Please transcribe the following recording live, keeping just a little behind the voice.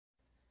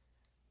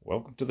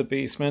Welcome to the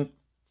basement.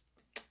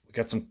 We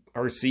got some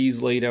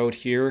RCs laid out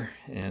here,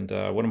 and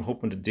what I'm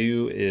hoping to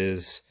do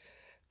is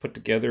put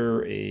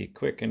together a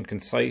quick and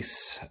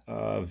concise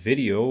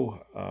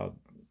video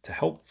to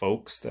help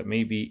folks that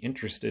may be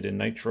interested in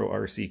Nitro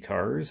RC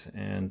cars,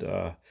 and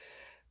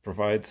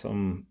provide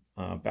some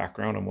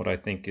background on what I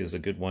think is a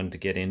good one to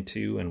get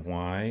into and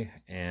why.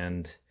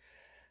 And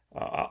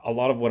a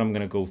lot of what I'm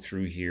going to go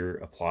through here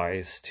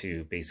applies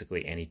to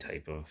basically any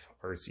type of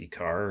RC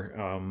car.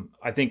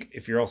 I think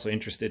if you're also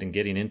interested in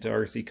getting into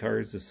RC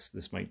cars,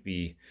 this might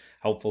be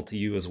helpful to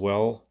you as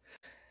well.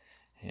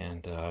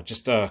 And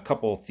just a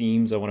couple of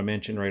themes I want to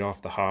mention right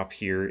off the hop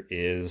here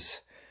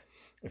is,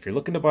 if you're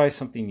looking to buy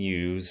something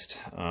used,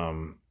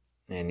 and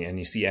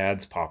you see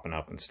ads popping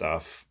up and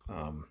stuff,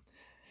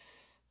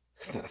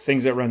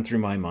 things that run through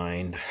my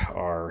mind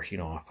are, you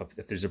know,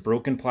 if there's a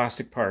broken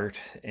plastic part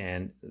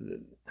and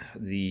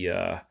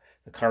the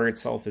car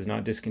itself is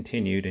not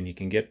discontinued and you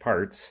can get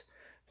parts,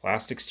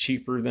 plastic's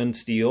cheaper than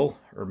steel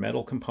or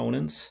metal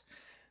components.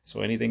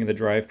 So anything in the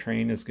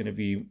drivetrain is going to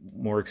be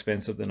more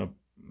expensive than a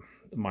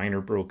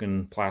minor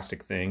broken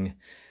plastic thing.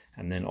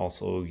 And then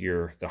also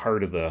the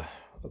heart of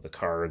the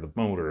car, the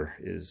motor,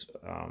 is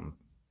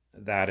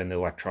that, and the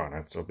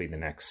electronics will be the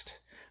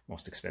next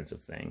most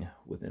expensive thing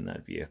within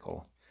that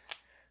vehicle.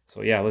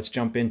 So yeah, let's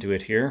jump into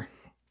it here.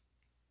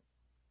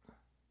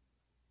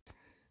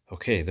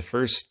 Okay, the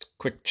first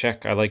quick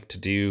check I like to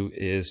do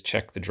is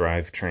check the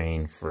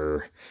drivetrain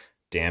for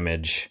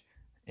damage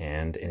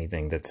and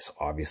anything that's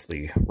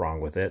obviously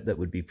wrong with it that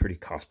would be pretty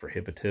cost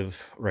prohibitive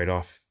right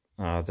off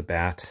the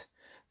bat,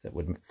 that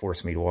would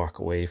force me to walk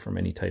away from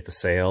any type of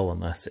sale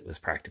unless it was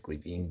practically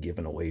being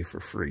given away for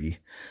free.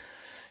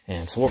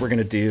 And so what we're going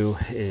to do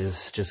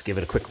is just give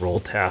it a quick roll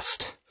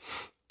test.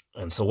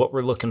 And so what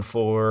we're looking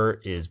for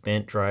is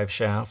bent drive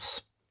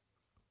shafts,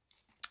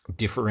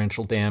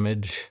 differential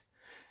damage,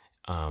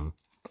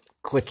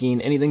 clicking,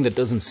 anything that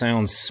doesn't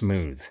sound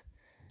smooth.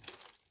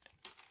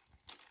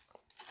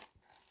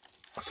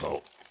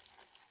 So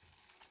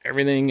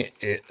everything,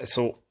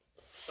 to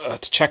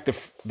check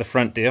the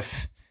front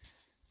diff,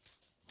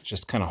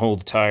 just kind of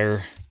hold the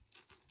tire,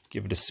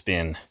 give it a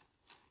spin.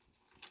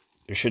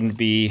 There shouldn't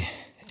be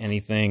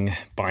anything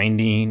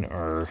binding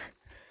or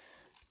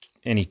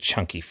any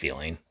chunky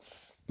feeling.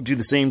 Do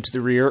the same to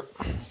the rear.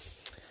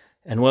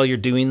 And while you're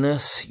doing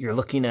this, you're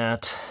looking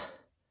at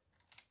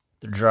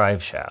the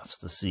drive shafts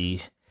to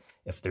see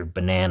if they're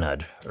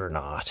bananaed or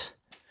not.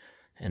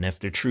 And if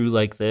they're true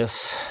like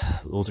this,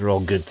 those are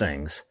all good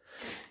things.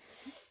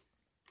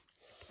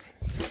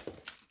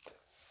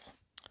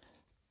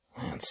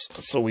 And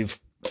so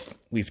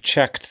we've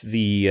checked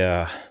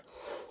the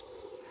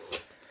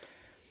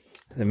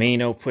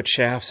main output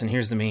shafts, and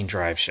here's the main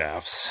drive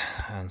shafts.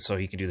 And so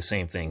you can do the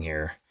same thing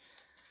here.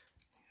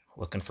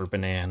 Looking for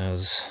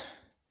bananas,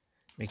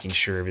 making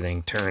sure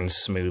everything turns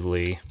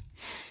smoothly.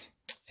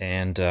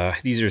 And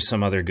these are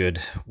some other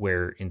good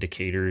wear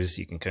indicators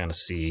you can kind of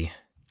see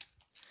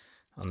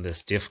on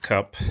this diff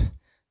cup.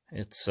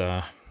 It's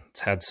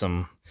had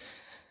some,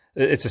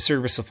 it's a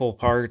serviceable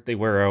part. They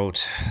wear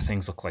out.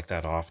 Things look like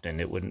that often.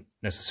 It wouldn't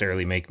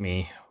necessarily make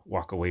me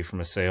walk away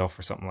from a sale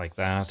for something like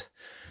that.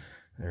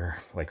 They're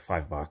like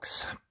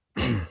 $5.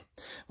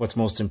 What's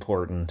most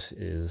important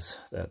is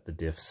that the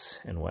diffs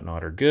and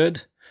whatnot are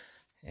good.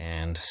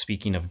 And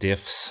speaking of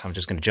diffs, I'm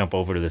just going to jump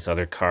over to this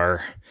other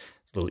car.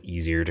 It's a little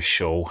easier to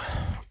show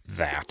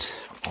that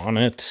on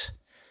it.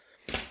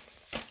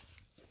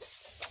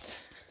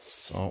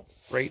 So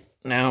right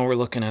now we're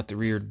looking at the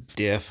rear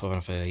diff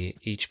of a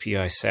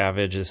HPI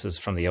Savage. This is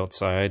from the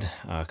outside,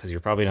 because you're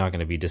probably not going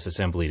to be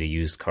disassembling a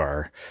used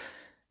car.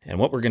 And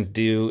what we're going to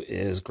do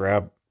is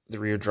grab the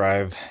rear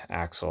drive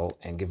axle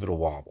and give it a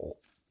wobble.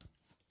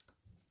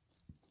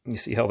 You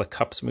see how the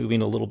cup's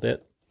moving a little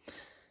bit?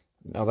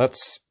 Now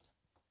that's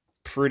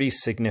pretty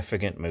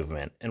significant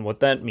movement. And what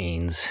that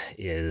means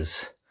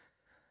is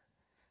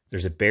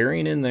there's a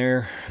bearing in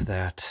there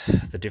that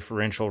the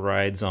differential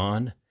rides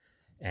on,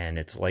 and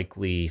it's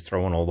likely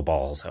throwing all the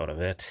balls out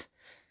of it.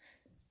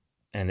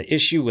 And the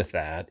issue with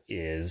that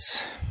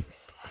is,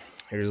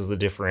 here's the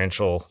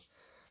differential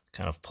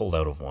kind of pulled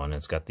out of one.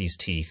 It's got these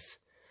teeth,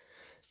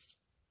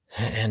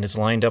 and it's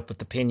lined up with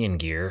the pinion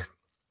gear.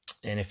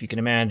 And if you can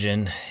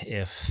imagine,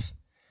 if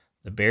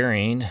the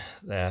bearing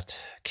that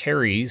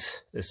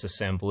carries this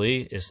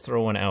assembly is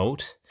thrown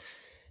out,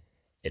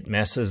 it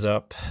messes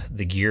up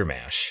the gear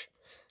mesh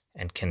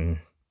and can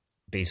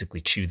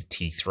basically chew the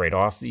teeth right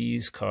off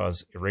these,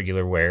 cause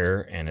irregular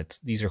wear, and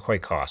these are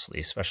quite costly,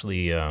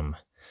 especially on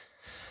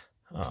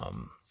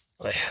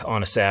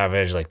a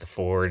Savage. Like the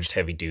forged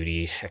heavy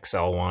duty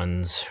XL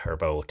ones are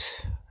about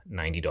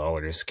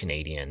 $90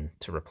 Canadian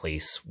to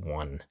replace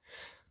one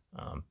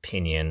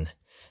pinion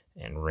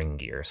and ring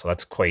gear. So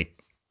that's quite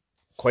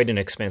an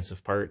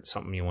expensive part,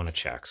 something you want to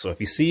check. So if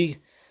you see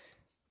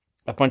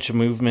a bunch of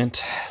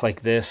movement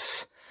like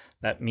this,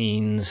 that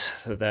means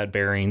that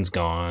bearing's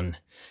gone,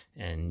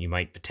 and you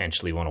might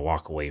potentially want to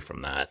walk away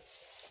from that.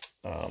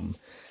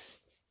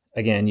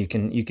 Again, you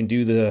can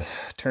do the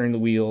turn the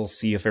wheel,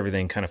 see if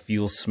everything kind of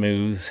feels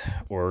smooth,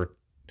 or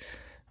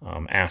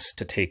ask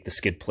to take the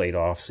skid plate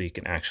off so you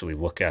can actually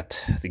look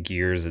at the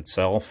gears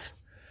itself.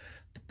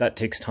 That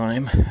takes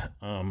time.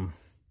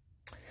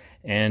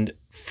 And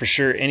for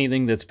sure,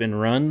 anything that's been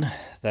run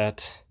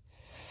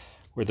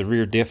where the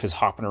rear diff is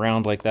hopping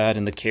around like that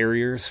in the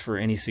carriers for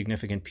any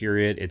significant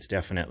period, it's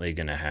definitely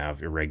going to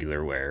have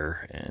irregular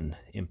wear and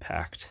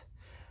impact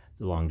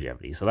the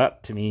longevity. So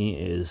that to me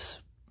is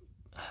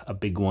a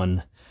big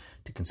one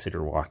to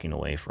consider walking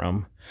away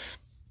from.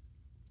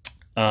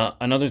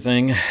 Another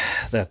thing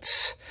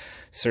that's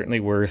certainly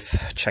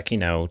worth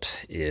checking out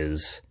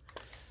is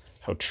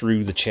how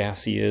true the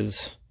chassis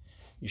is.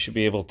 You should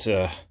be able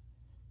to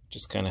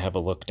just kind of have a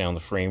look down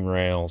the frame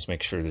rails,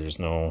 make sure there's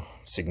no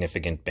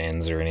significant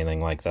bends or anything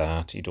like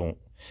that.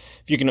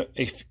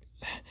 If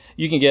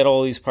you can get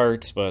all these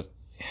parts, but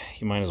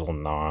you might as well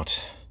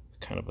not,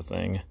 kind of a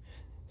thing.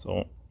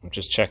 So I'm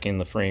just checking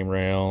the frame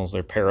rails.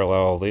 They're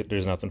parallel.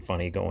 There's nothing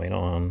funny going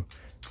on.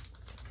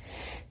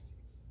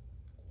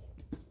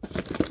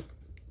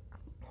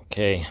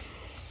 Okay,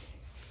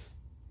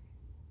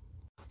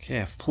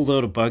 I've pulled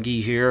out a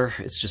buggy here.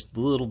 It's just a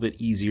little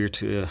bit easier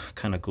to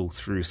kind of go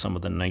through some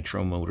of the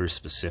Nitro motor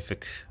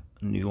specific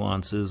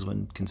nuances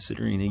when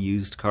considering a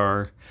used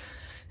car.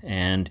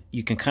 And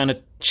you can kind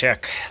of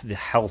check the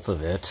health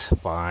of it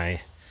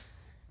by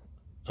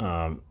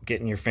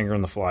getting your finger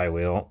on the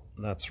flywheel.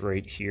 That's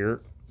right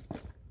here.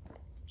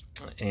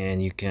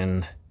 And you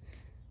can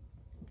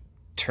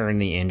turn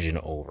the engine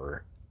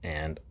over.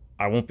 And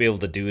I won't be able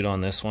to do it on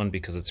this one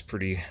because it's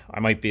I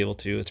might be able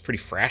to, it's pretty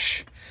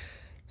fresh.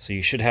 So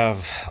you should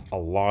have a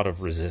lot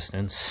of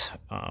resistance,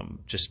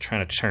 just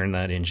trying to turn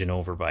that engine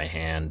over by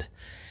hand.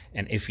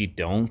 And if you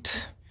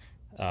don't,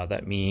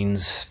 that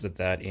means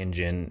that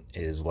engine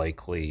is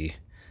likely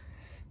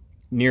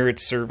near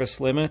its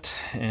service limit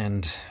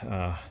and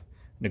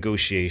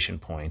negotiation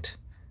point.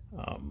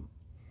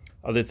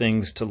 Other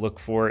things to look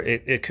for,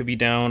 it could be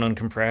down on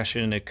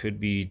compression, it could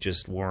be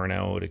just worn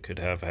out, it could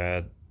have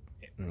had,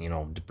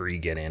 debris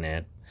get in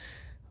it.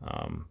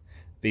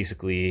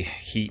 Basically,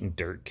 heat and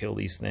dirt kill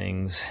these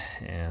things,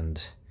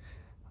 and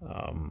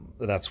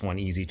that's one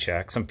easy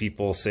check. Some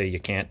people say you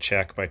can't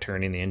check by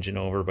turning the engine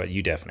over, but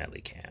you definitely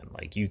can.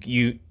 Like you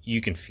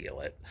can feel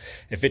it.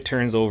 If it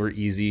turns over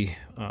easy,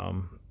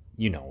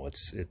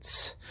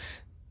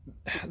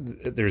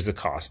 there's a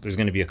cost. There's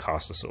going to be a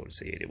cost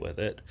associated with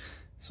it.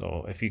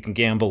 So if you can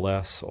gamble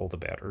less, all the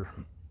better.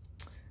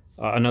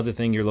 Another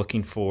thing you're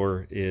looking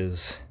for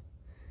is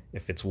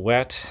if it's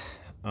wet,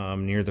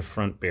 near the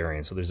front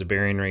bearing. So there's a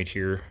bearing right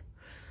here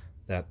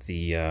that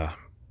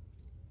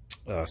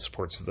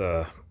supports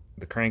the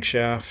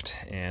crankshaft,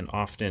 and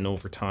often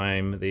over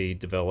time they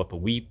develop a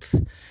weep.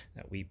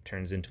 That weep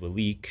turns into a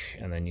leak,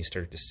 and then you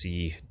start to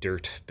see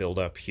dirt build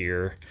up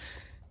here,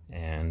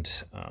 and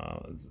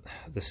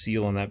the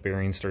seal on that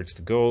bearing starts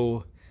to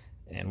go,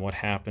 and what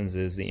happens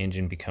is the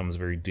engine becomes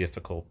very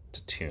difficult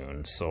to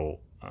tune. So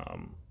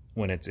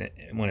when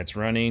it's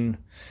running,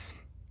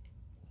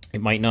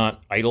 it might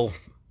not idle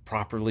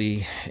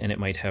properly, and it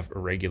might have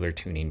irregular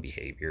tuning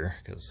behavior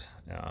because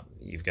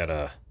you've got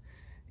a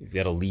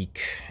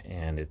leak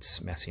and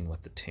it's messing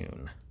with the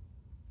tune.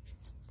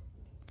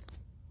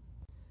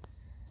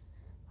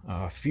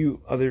 A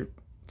few other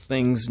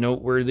things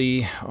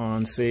noteworthy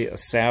on, say, a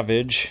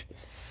Savage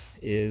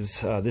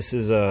is this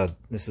is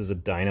a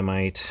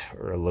Dynamite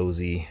or a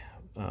Losi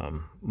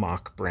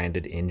mock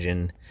branded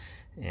engine,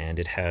 and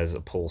it has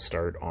a pull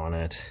start on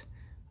it.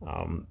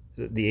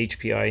 The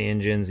HPI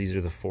engines, these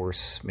are the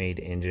Force-made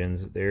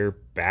engines, their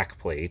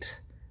backplate,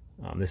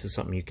 this is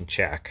something you can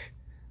check.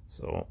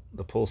 So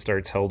the pull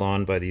start's held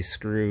on by these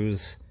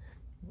screws,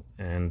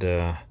 and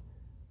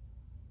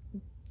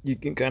you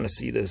can kind of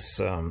see this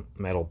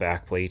metal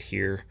backplate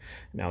here.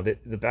 Now the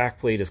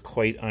backplate is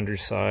quite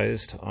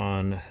undersized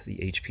on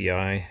the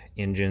HPI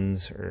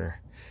engines,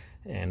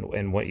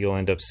 and what you'll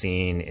end up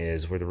seeing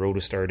is where the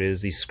rotostart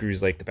is, these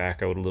screws like to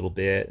back out a little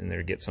bit and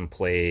they get some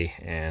play,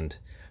 and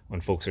when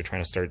folks are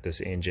trying to start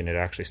this engine, it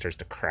actually starts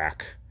to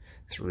crack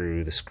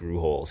through the screw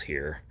holes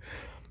here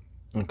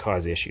and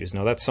cause issues.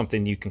 Now that's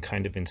something you can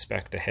kind of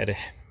inspect ahead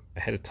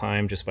of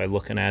time just by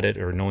looking at it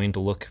or knowing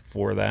to look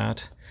for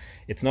that.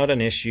 It's not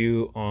an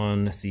issue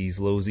on these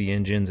Losi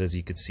engines, as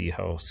you could see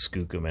how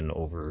skookum and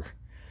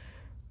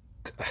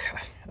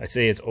I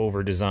say it's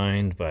over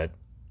designed, but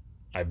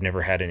I've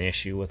never had an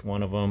issue with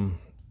one of them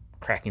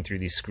cracking through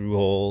these screw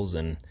holes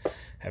and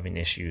having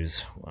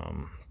issues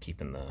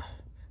keeping the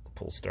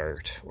pull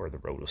start or the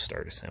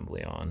rotostart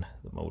assembly on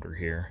the motor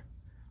here.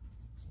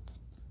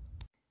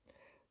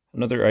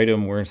 Another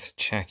item worth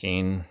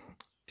checking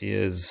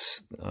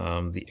is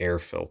the air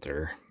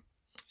filter.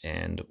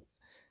 And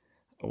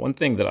one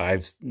thing that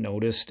I've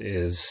noticed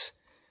is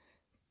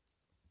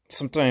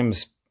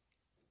sometimes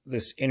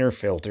this inner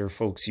filter,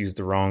 folks use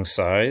the wrong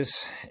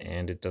size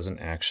and it doesn't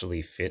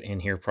actually fit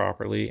in here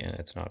properly, and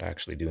it's not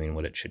actually doing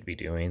what it should be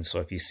doing. So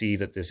if you see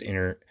that this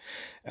inner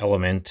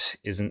element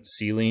isn't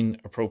sealing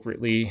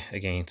appropriately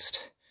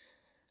against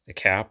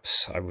the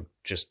caps, I would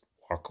just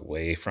walk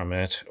away from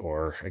it.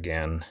 Or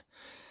again,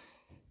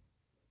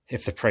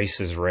 if the price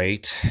is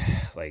right,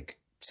 like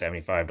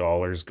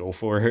 $75, go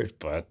for it.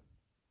 But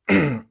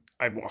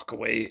I'd walk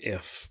away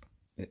if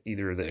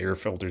either the air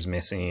filter's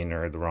missing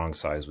or the wrong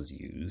size was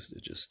used.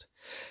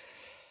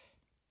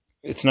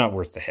 It's not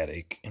worth the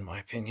headache, in my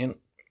opinion.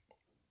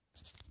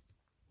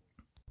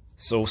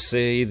 So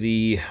say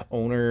the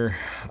owner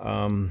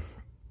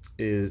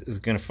is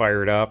going to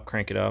fire it up,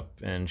 crank it up,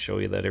 and show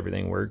you that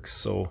everything works.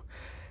 So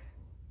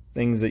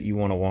things that you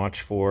want to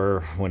watch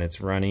for when it's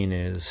running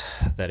is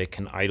that it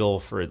can idle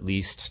for at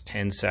least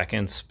 10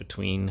 seconds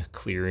between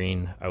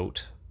clearing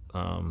out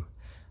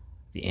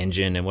the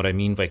engine. And what I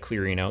mean by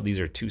clearing out, these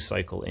are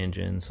 2-cycle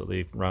engines, so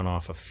they run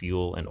off a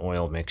fuel and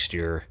oil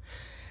mixture.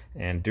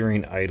 And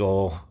during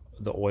idle,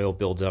 the oil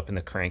builds up in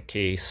the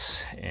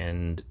crankcase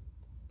and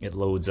it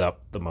loads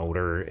up the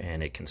motor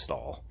and it can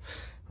stall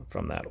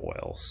from that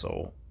oil.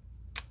 So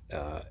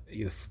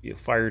you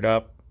fire it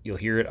up, you'll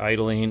hear it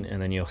idling,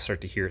 and then you'll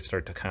start to hear it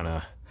start to kind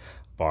of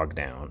bog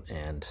down.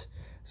 And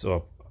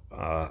so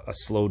a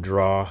slow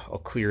draw will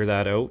clear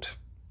that out,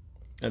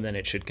 and then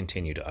it should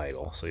continue to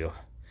idle.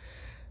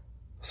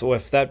 So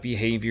if that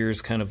behavior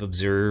is kind of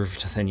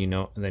observed, then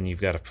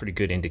you've got a pretty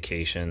good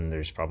indication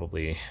there's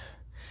probably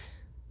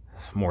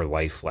more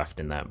life left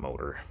in that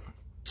motor.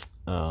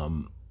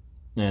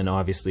 And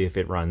obviously if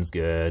it runs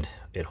good,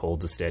 it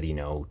holds a steady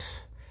note,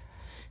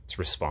 it's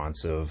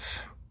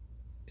responsive,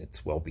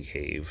 it's well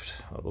behaved,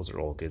 those are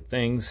all good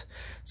things.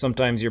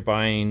 Sometimes you're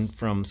buying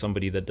from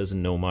somebody that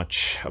doesn't know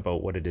much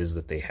about what it is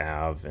that they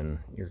have, and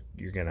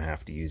you're gonna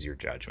have to use your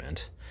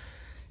judgment.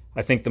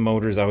 I think the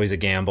motor is always a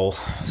gamble,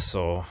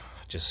 so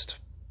just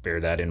bear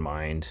that in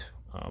mind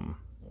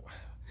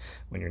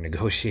when you're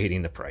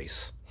negotiating the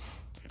price.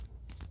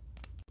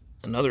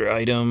 Another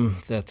item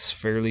that's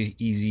fairly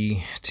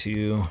easy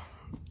to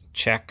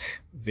check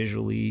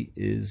visually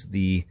is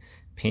the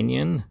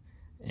pinion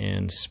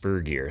and spur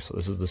gear. So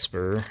this is the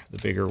spur, the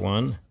bigger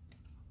one.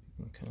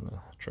 You can kind of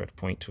try to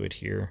point to it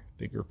here.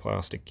 Bigger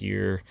plastic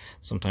gear.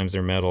 Sometimes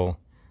they're metal.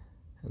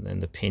 And then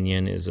the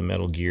pinion is a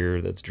metal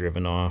gear that's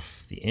driven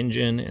off the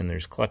engine, and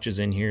there's clutches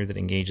in here that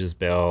engages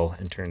bell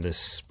and turn this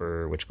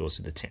spur, which goes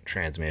to the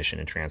transmission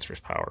and transfers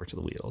power to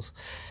the wheels.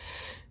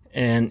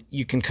 And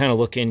you can kind of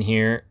look in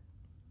here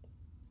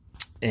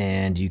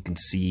and you can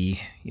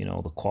see, you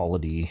know, the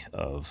quality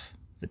of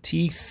the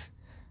teeth,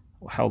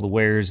 how the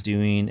wear is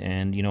doing.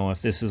 And, you know,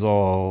 if this is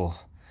all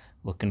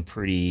looking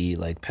pretty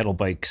like pedal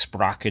bike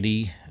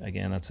sprockety,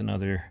 again, that's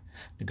another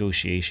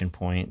negotiation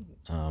point.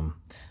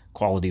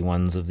 Quality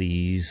ones of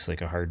these,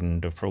 like a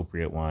hardened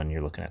appropriate one,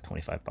 you're looking at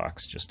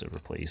 $25 just to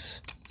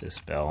replace this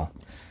bell.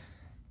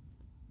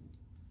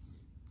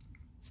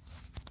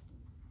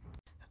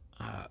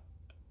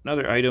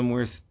 Another item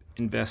worth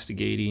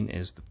investigating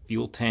is the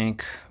fuel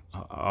tank.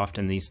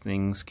 Often these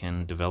things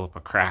can develop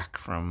a crack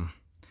from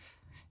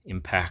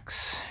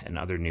impacts and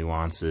other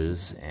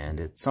nuances, and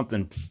it's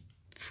something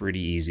pretty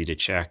easy to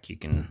check. You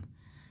can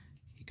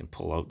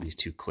pull out these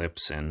 2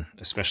 clips, and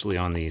especially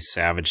on these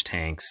Savage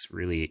tanks,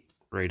 really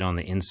right on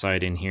the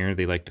inside in here,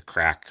 they like to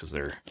crack because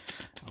they're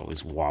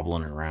always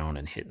wobbling around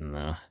and hitting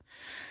the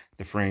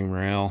frame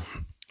rail.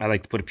 I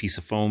like to put a piece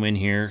of foam in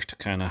here to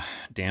kind of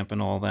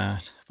dampen all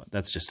that, but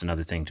that's just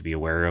another thing to be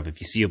aware of.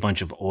 If you see a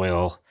bunch of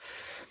oil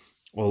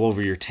all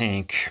over your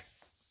tank,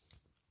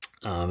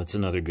 it's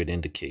another good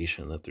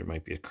indication that there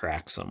might be a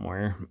crack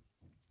somewhere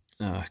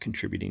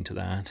contributing to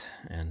that,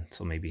 and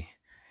so maybe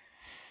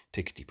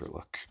take a deeper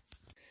look.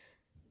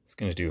 It's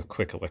going to do a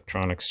quick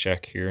electronics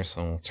check here,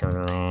 so I'll turn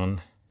her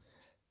on.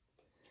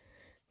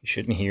 You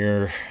shouldn't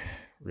hear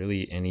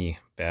really any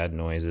bad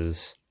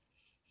noises.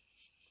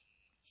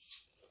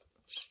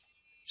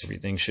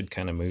 Everything should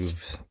kind of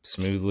move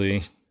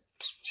smoothly.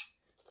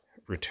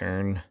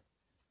 Return.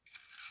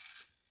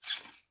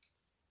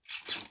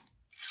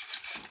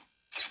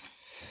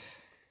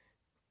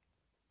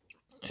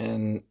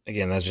 And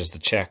again, that's just a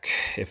check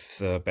if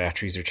the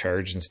batteries are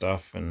charged and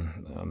stuff,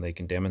 and they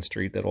can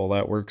demonstrate that all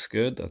that works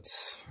good.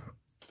 That's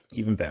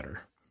even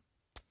better.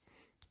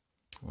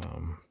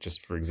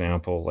 Just for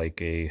example,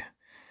 like a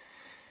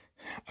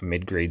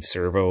mid-grade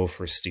servo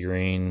for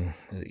steering,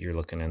 you're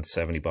looking at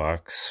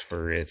 $70.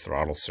 For a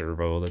throttle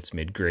servo that's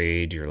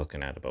mid-grade, you're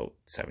looking at about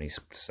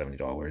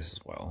 $70 as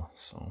well.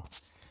 So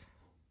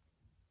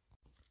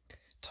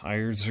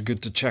tires are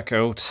good to check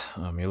out.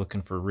 You're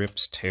looking for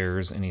rips,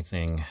 tears,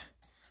 anything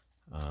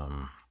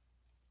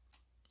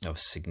of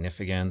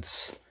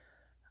significance.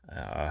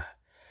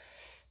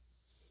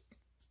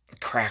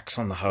 Cracks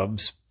on the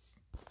hubs.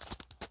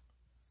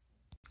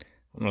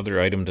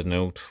 Another item to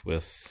note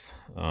with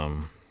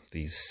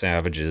these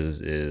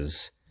Savages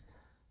is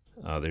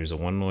there's a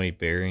one-way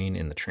bearing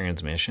in the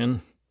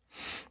transmission,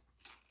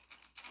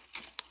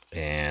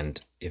 and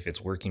if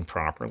it's working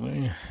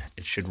properly,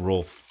 it should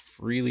roll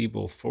freely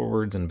both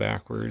forwards and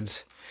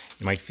backwards.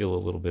 You might feel a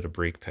little bit of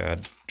brake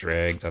pad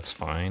drag, that's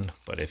fine,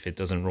 but if it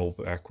doesn't roll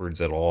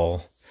backwards at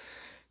all,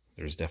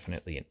 there's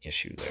definitely an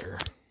issue there.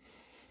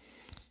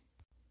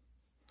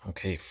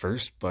 Okay,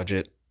 first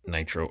budget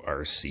Nitro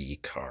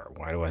RC car.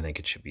 Why do I think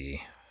it should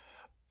be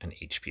an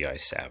HPI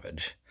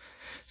Savage?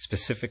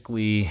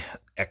 Specifically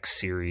X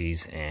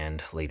series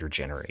and later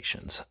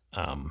generations.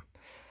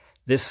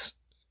 This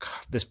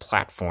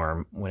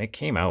platform, when it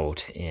came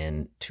out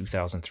in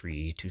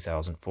 2003,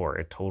 2004,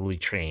 it totally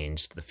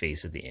changed the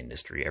face of the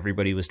industry.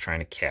 Everybody was trying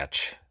to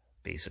catch,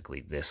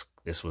 basically, this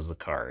was the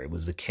car. It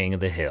was the king of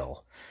the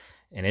hill,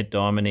 and it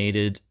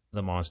dominated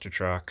the monster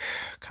truck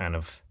kind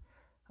of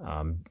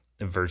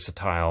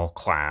versatile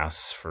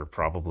class for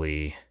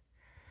probably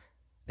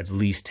at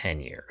least 10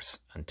 years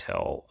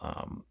until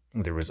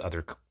there was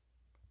other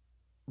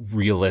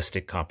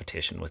realistic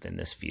competition within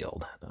this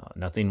field.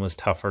 Nothing was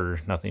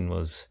tougher. Nothing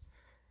was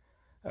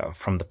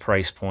from the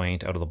price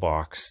point out of the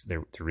box.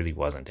 There really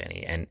wasn't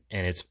any, and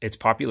its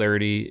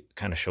popularity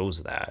kind of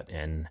shows that.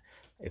 And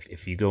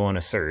if you go on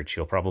a search,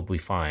 you'll probably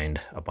find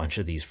a bunch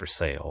of these for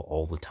sale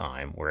all the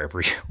time,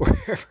 wherever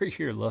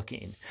you're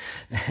looking,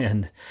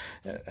 and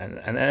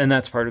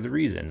that's part of the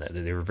reason.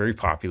 They were very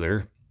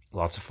popular.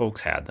 Lots of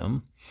folks had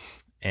them,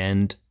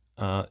 and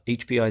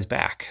HPI's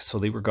back. So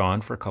they were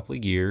gone for a couple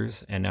of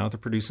years, and now they're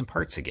producing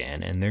parts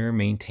again, and they're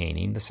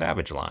maintaining the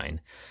Savage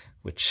line,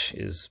 which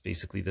is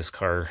basically this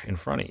car in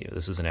front of you.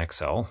 This is an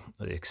XL,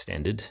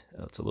 extended.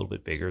 It's a little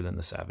bit bigger than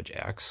the Savage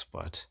X,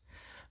 but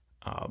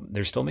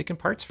they're still making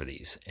parts for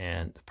these,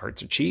 and the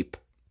parts are cheap.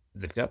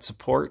 They've got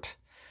support.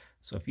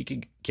 So if you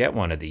could get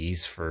one of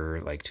these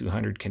for like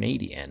 200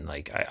 Canadian,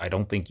 like I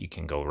don't think you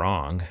can go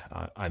wrong.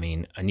 I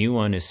mean, a new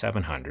one is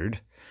 700,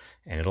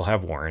 and it'll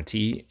have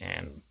warranty.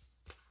 And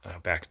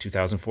back in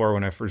 2004,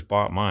 when I first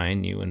bought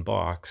mine, new in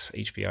box,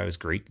 HPI was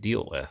great to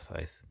deal with.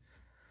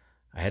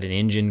 I had an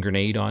engine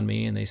grenade on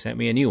me, and they sent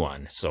me a new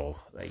one. So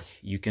like,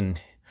 you can,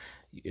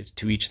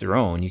 to each their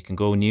own. You can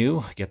go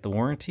new, get the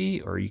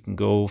warranty, or you can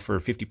go for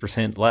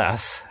 50%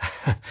 less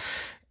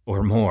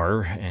or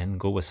more and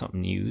go with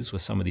something used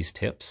with some of these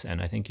tips,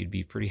 and I think you'd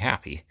be pretty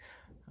happy.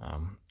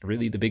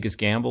 Really, the biggest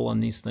gamble on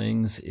these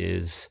things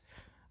is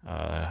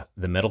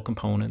the metal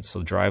components,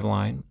 so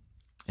driveline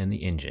and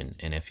the engine.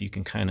 And if you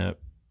can kind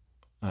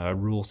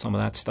of rule some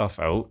of that stuff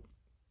out,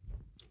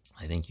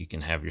 I think you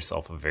can have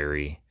yourself a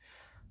very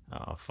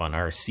fun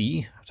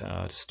RC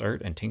to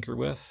start and tinker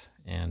with.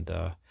 And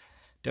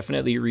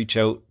definitely reach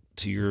out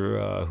to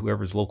your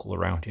whoever's local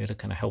around you to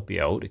kind of help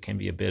you out. It can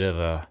be a bit of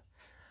a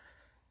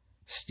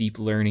steep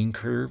learning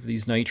curve,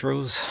 these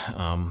Nitros,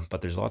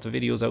 but there's lots of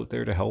videos out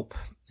there to help,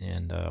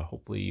 and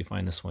hopefully you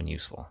find this one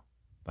useful.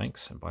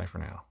 Thanks, and bye for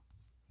now.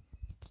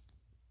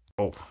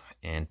 Oh,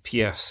 and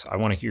P.S. I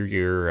want to hear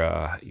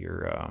your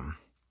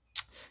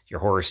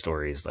horror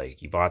stories.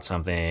 Like, you bought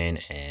something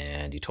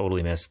and you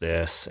totally missed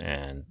this,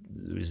 and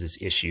there was this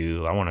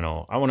issue. I want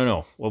to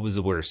know what was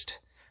the worst.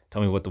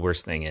 Tell me what the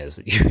worst thing is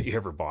that you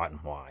ever bought and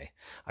why.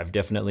 I've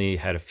definitely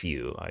had a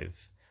few.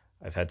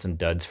 I've had some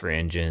duds for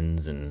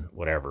engines and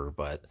whatever,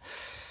 but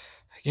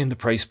again, the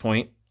price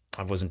point,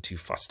 I wasn't too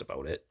fussed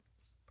about it.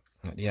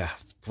 But yeah,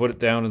 put it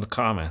down in the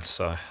comments.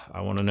 I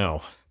want to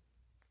know.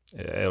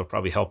 It'll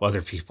probably help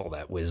other people,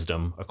 that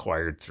wisdom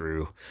acquired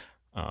through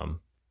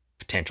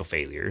potential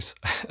failures.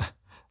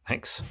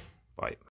 Thanks. Bye.